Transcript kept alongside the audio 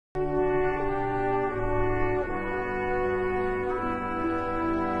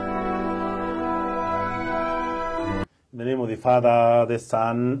the Father, the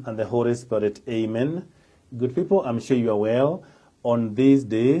Son, and the Holy Spirit. Amen. Good people, I'm sure you are well. On this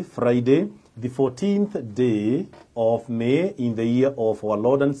day, Friday, the 14th day of May in the year of our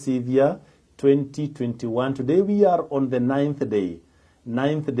Lord and Savior, 2021. Today we are on the 9th day.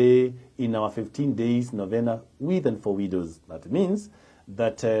 9th day in our 15 days novena with and for widows. That means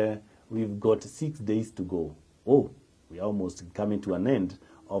that we've got 6 days to go. Oh, we're almost coming to an end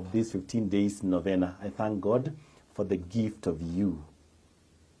of this 15 days novena. I thank God for the gift of you.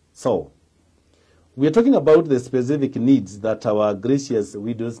 So, we are talking about the specific needs that our gracious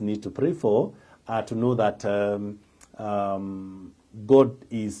widows need to pray for, to know that God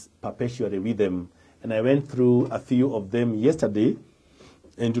is perpetually with them. And I went through a few of them yesterday,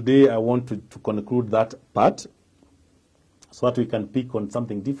 and today I want to conclude that part so that we can pick on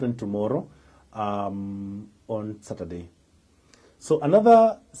something different tomorrow on Saturday. So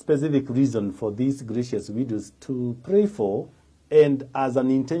another specific reason for these gracious widows to pray for, and as an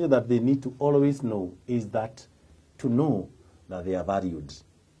intention that they need to always know, is that to know that they are valued.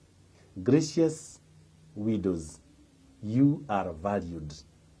 Gracious widows, you are valued.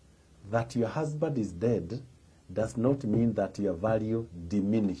 That your husband is dead does not mean that your value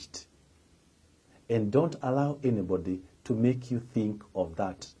diminished. And don't allow anybody to make you think of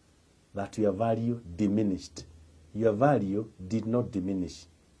that your value diminished. Your value did not diminish.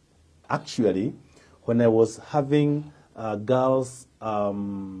 Actually, when I was having girls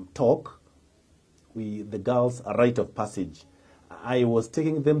talk, the girls' rite of passage, I was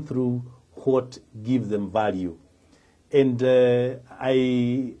taking them through what gives them value. And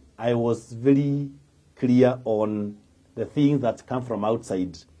I was very clear on the things that come from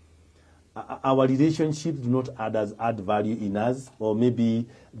outside. Our relationships do not add value in us, or maybe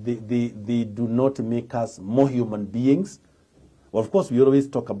they do not make us more human beings. Well, of course, we always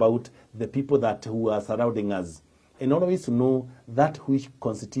talk about the people who are surrounding us, and always to know that which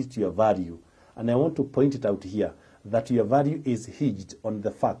constitutes your value. And I want to point it out here, that your value is hinged on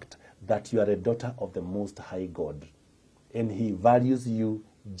the fact that you are a daughter of the Most High God, and He values you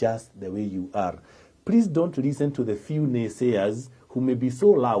just the way you are. Please don't listen to the few naysayers who may be so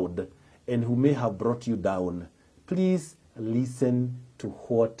loud and who may have brought you down. Please listen to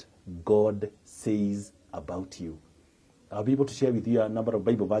what God says about you. I'll be able to share with you a number of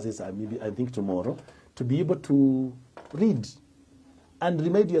Bible verses, I think tomorrow, to be able to read and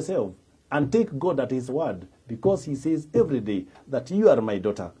remind yourself and take God at His word, because He says every day that you are my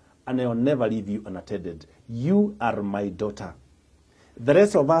daughter and I will never leave you unattended. You are my daughter. The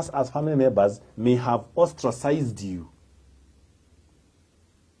rest of us as family members may have ostracized you,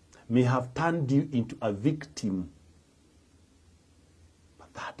 may have turned you into a victim.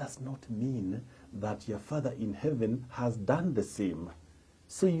 But that does not mean that your Father in heaven has done the same.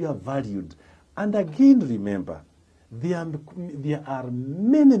 So you are valued. And again, remember, there are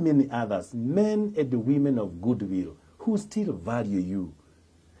many, many others, men and women of goodwill, who still value you.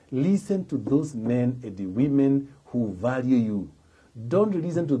 Listen to those men and women who value you. Don't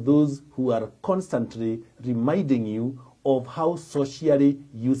listen to those who are constantly reminding you of how socially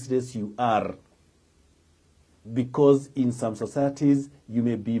useless you are. Because in some societies, you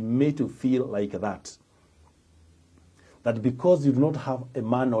may be made to feel like that. That because you do not have a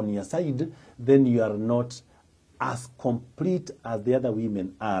man on your side, then you are not as complete as the other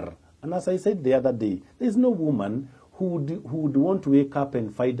women are. And as I said the other day, there is no woman who would want to wake up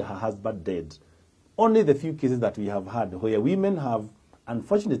and find her husband dead. Only the few cases that we have had where women have,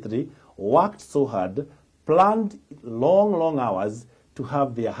 unfortunately, worked so hard, planned long hours to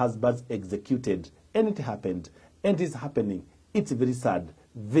have their husbands executed. And it happened. And it's happening. It's very sad,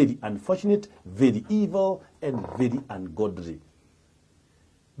 very unfortunate, very evil, and very ungodly.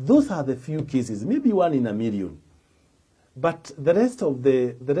 Those are the few cases, maybe one in a million. But the rest of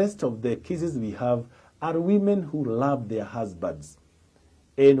the cases we have are women who love their husbands.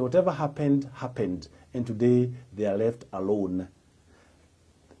 And whatever happened, happened. And today they are left alone.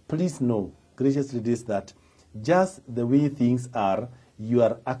 Please know, gracious ladies, that just the way things are, you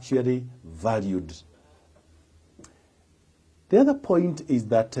are actually valued. The other point is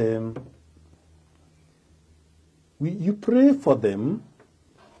that you pray for them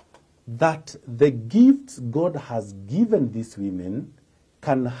that the gifts God has given these women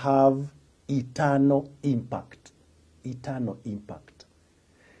can have eternal impact. Eternal impact.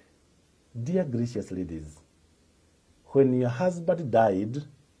 Dear gracious ladies, when your husband died,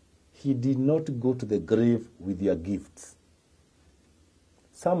 he did not go to the grave with your gifts.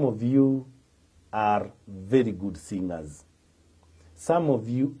 Some of you are very good singers. Some of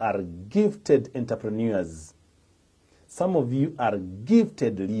you are gifted entrepreneurs. Some of you are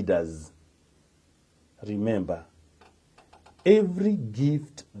gifted leaders. Remember, Every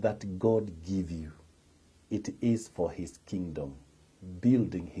gift that God gives you, it is for his kingdom,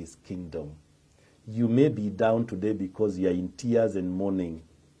 building his kingdom. You may be down today because you are in tears and mourning.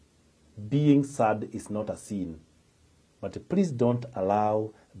 Being sad is not a sin. But please don't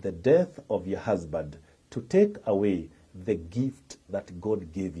allow the death of your husband to take away the gift that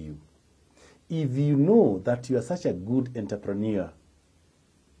God gave you. If you know that you are such a good entrepreneur,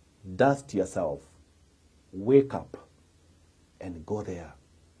 dust yourself, wake up, and go there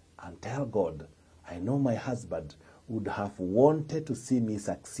and tell God, I know my husband would have wanted to see me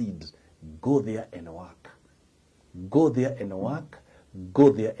succeed. Go there and work. Go there and work. Go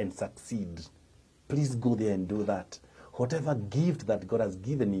there and succeed. Please go there and do that. Whatever gift that God has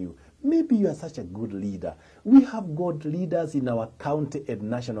given you, maybe you are such a good leader. We have good leaders in our county and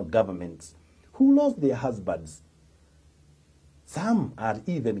national governments who lost their husbands. Some are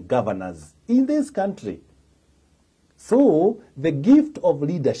even governors in this country. So the gift of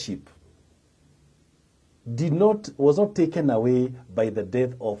leadership was not taken away by the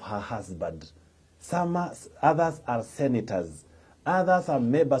death of her husband. Others are senators, others are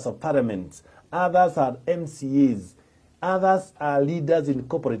members of parliament, others are MCAs, others are leaders in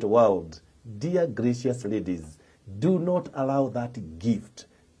corporate world. Dear gracious ladies, do not allow that gift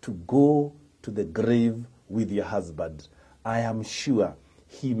to go to the grave with your husband. I am sure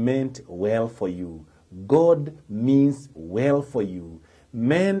he meant well for you. God means well for you.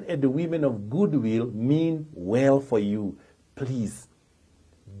 Men and women of goodwill mean well for you. Please,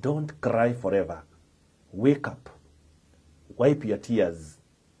 don't cry forever. Wake up, wipe your tears,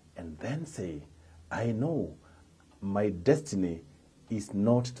 and then say, I know my destiny is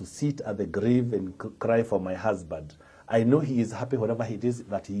not to sit at the grave and cry for my husband. I know he is happy whatever it is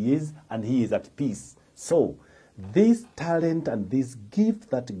that he is, and he is at peace. So, this talent and this gift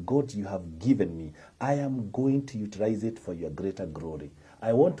that God you have given me, I am going to utilize it for your greater glory.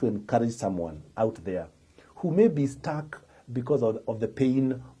 I want to encourage someone out there who may be stuck because of the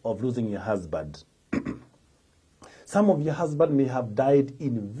pain of losing your husband. Some of your husband may have died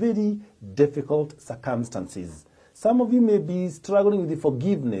in very difficult circumstances. Some of you may be struggling with the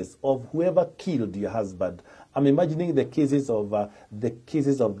forgiveness of whoever killed your husband. I'm imagining the cases of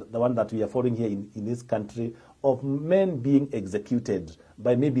the one that we are following here in this country, of men being executed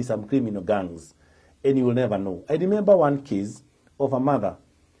by maybe some criminal gangs, and you will never know. I remember one case of a mother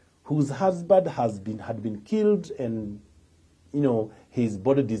whose husband had been killed, and his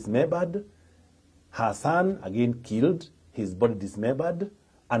body dismembered. Her son again killed, his body dismembered.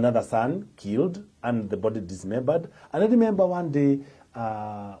 Another son killed and the body dismembered. And I remember one day,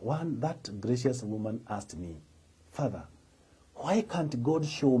 that gracious woman asked me, Father, why can't God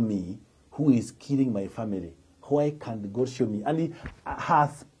show me who is killing my family? Why can't God show me? And her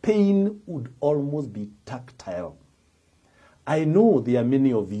pain would almost be tactile. I know there are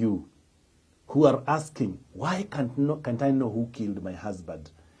many of you who are asking, why can't I know who killed my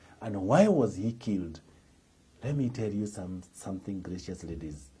husband? And why was he killed? Let me tell you something, gracious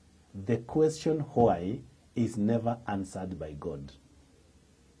ladies. The question why is never answered by God.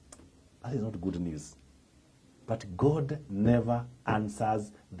 That is not good news. But God never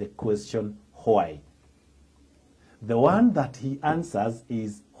answers the question why. The one that he answers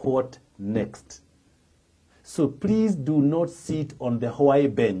is what next. So please do not sit on the why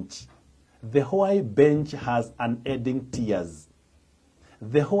bench. The why bench has unending tears.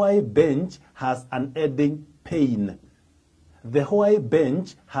 The why bench has unending pain. The why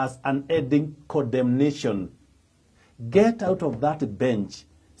bench has unending condemnation. Get out of that bench.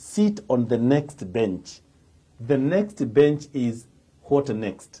 Sit on the next bench. The next bench is what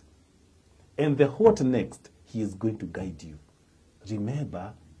next. And the what next, he is going to guide you.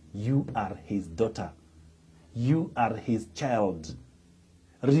 Remember, you are his daughter. You are his child.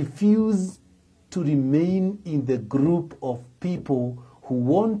 Refuse to remain in the group of people who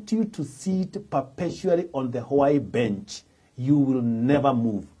want you to sit perpetually on the why bench. You will never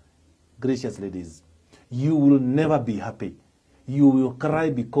move. Gracious ladies, you will never be happy. You will cry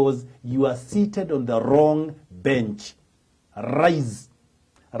because you are seated on the wrong bench. Rise.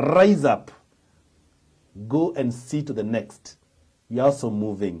 Rise up. Go and see to the next. You are also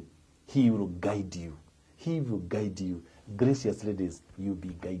moving. He will guide you. He will guide you. Gracious ladies, you'll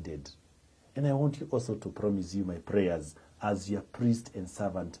be guided. And I want you also to promise you my prayers as your priest and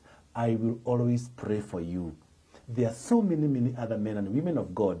servant. I will always pray for you. There are so many other men and women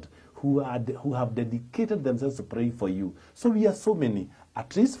of God who have dedicated themselves to pray for you. So we are so many.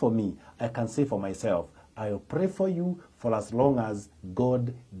 At least for me, I can say for myself, I will pray for you for as long as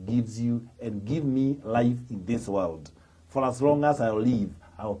God gives you and give me life in this world. For as long as I live,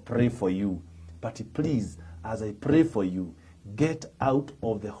 I will pray for you. But please, as I pray for you, get out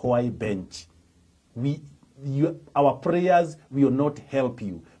of the Hawaii bench. Our prayers will not help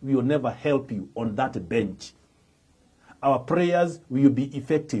you. We will never help you on that bench. Our prayers will be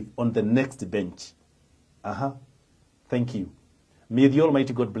effective on the next bench. Thank you. May the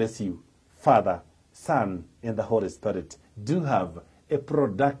Almighty God bless you. Father, Son, and the Holy Spirit. Do have a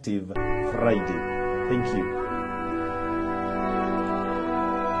productive Friday. Thank you.